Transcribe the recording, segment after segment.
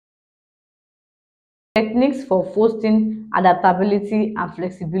Techniques for fostering adaptability and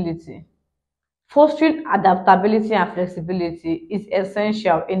flexibility. Fostering adaptability and flexibility is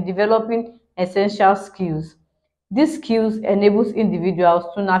essential in developing essential skills. These skills enables individuals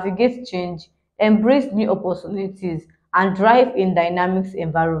to navigate change, embrace new opportunities, and thrive in dynamic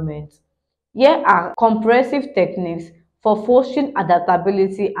environments. Here are comprehensive techniques for fostering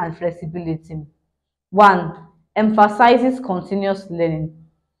adaptability and flexibility. 1. Emphasizes continuous learning.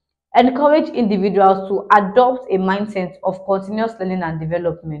 Encourage individuals to adopt a mindset of continuous learning and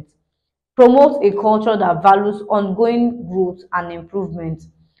development. Promote a culture that values ongoing growth and improvement.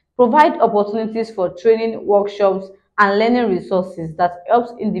 Provide opportunities for training, workshops, and learning resources that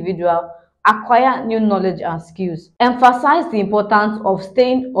helps individuals acquire new knowledge and skills. Emphasize the importance of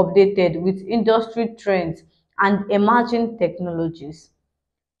staying updated with industry trends and emerging technologies.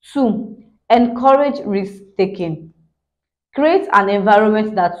 2. Encourage risk-taking. Create an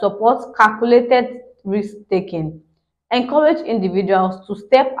environment that supports calculated risk-taking. Encourage individuals to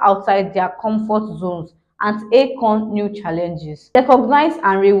step outside their comfort zones and take on new challenges. Recognize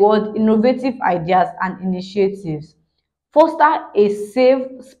and reward innovative ideas and initiatives. Foster a safe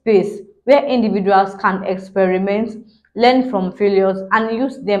space where individuals can experiment, learn from failures, and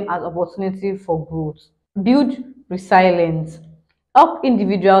use them as opportunity for growth. Build resilience. Help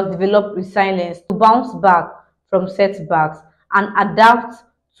individuals develop resilience to bounce back from setbacks and adapt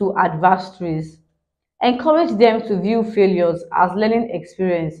to adversaries. Encourage them to view failures as learning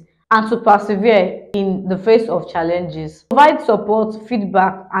experience and to persevere in the face of challenges. Provide support,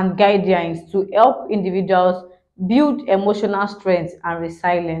 feedback, and guidance to help individuals build emotional strength and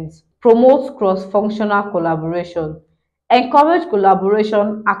resilience. Promote cross-functional collaboration. Encourage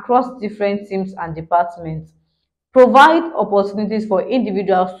collaboration across different teams and departments. Provide opportunities for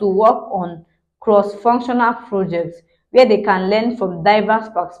individuals to work on cross-functional projects where they can learn from diverse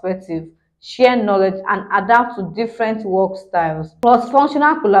perspectives, share knowledge, and adapt to different work styles.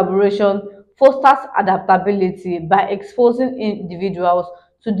 Cross-functional collaboration fosters adaptability by exposing individuals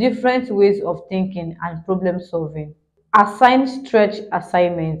to different ways of thinking and problem solving. Assign stretch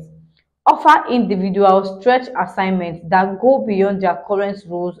assignments. Offer individuals stretch assignments that go beyond their current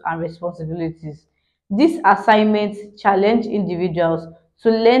roles and responsibilities. These assignments challenge individuals to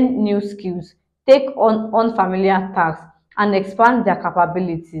learn new skills, take on unfamiliar tasks, and expand their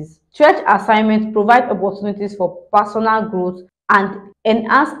capabilities. Stretch assignments provide opportunities for personal growth and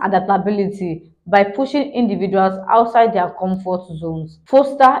enhance adaptability by pushing individuals outside their comfort zones.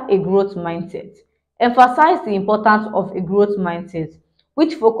 Foster a growth mindset. Emphasize the importance of a growth mindset,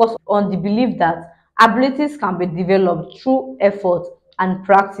 which focuses on the belief that abilities can be developed through effort and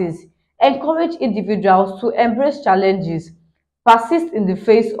practice. Encourage individuals to embrace challenges, persist in the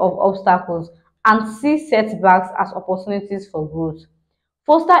face of obstacles, and see setbacks as opportunities for growth.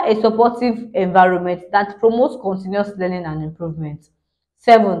 Foster a supportive environment that promotes continuous learning and improvement.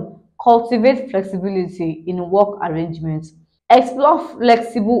 7. Cultivate flexibility in work arrangements. Explore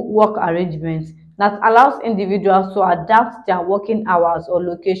flexible work arrangements that allows individuals to adapt their working hours or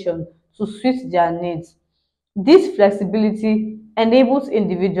location to suit their needs. This flexibility enables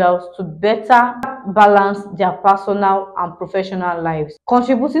individuals to better balance their personal and professional lives,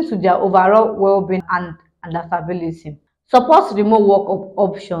 contributing to their overall well-being and adaptability. Support remote work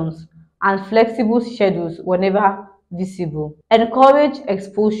options and flexible schedules whenever visible. Encourage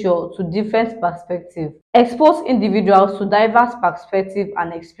exposure to different perspectives. Expose individuals to diverse perspectives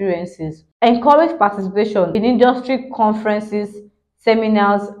and experiences. Encourage participation in industry conferences,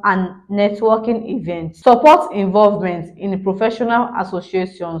 seminars, and networking events. Support involvement in professional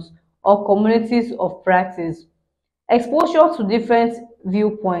associations or communities of practice. Exposure to different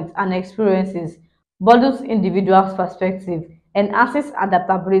viewpoints and experiences broadens individuals' perspective, enhances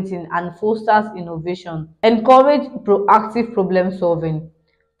adaptability, and fosters innovation. Encourage proactive problem solving.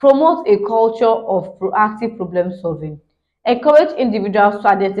 Promote a culture of proactive problem solving. Encourage individuals to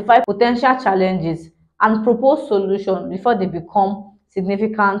identify potential challenges and propose solutions before they become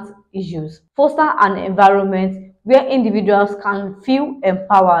significant issues. Foster an environment where individuals can feel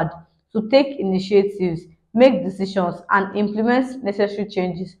empowered to take initiatives, make decisions, and implement necessary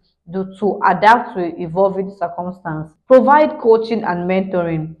changes to adapt to evolving circumstances. Provide coaching and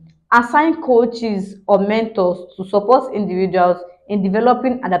mentoring. Assign coaches or mentors to support individuals in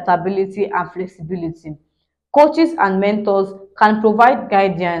developing adaptability and flexibility. Coaches and mentors can provide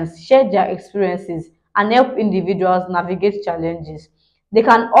guidance, share their experiences, and help individuals navigate challenges. They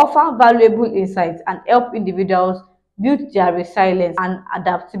can offer valuable insights and help individuals build their resilience and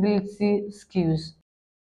adaptability skills.